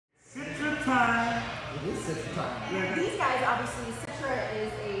Citra time. And these guys, obviously, Citra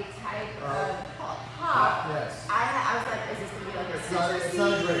is a type of hop. Yes. I was like, is this going to be like a Citra it's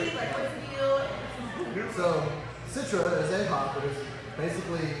not great. Like, what's the deal? So, Citra is a hop. It is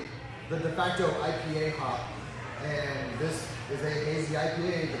basically the de facto IPA hop. And this is a hazy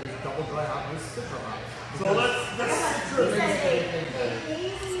IPA that is double dry hop with Citra hops. So let's Citra makes a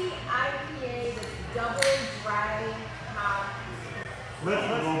hazy IPA that's double dry hop. Let's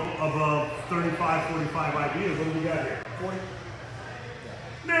go above 35, 45 IBUs. What do we got here? 40.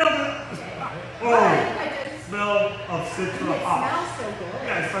 Nailed it! Oh! Smell of Citra hop. It smells so good.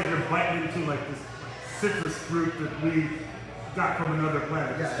 Yeah, it's like you're biting into like this citrus fruit that we got from another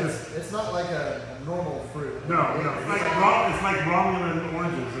planet. Yeah, it's not like a normal fruit. No. It's like Romulan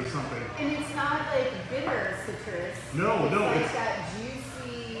oranges or something. And it's not like bitter citrus. No, it's like it's that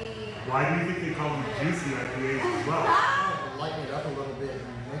juicy. Why do you think they call them juicy IPAs as well? Lighten it up a little bit and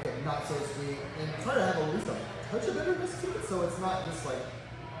make it not so sweet, and try to have at least a touch of bitterness to it, so it's not just like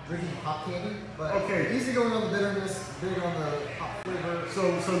drinking hot candy. But easy going on the bitterness, big on the hot flavor.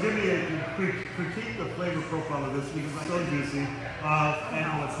 So give me a critique the flavor profile of this because it's so juicy,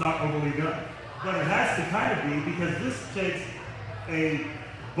 and it's not overly done. But it has to kind of be because this takes a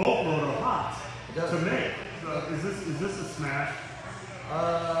boatload of hops to make. Is this a smash?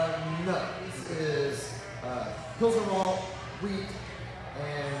 No. This is Pilsner malt, wheat,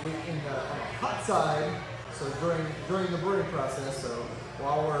 and on the hot side. So during the brewing process, so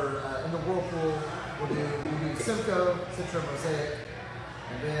while we're in the whirlpool, we do Simcoe, Citra, Mosaic,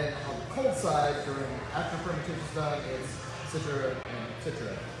 and then on the cold side, after fermentation's done, it's Citra and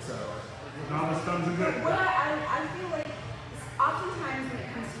Citra. So Novice comes in good. What I feel like oftentimes when it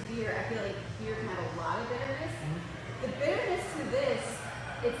comes to beer, I feel like beer can have a lot of bitterness. The bitterness to this,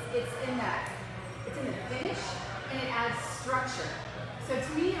 it's in the finish, and it adds structure. So to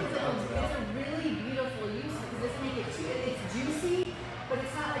me, it's a really beautiful use because it doesn't make it it's juicy, but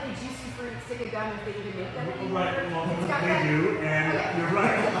it's not like a juicy fruit stick of gum if they even make that anymore. Right, well, it's got they do,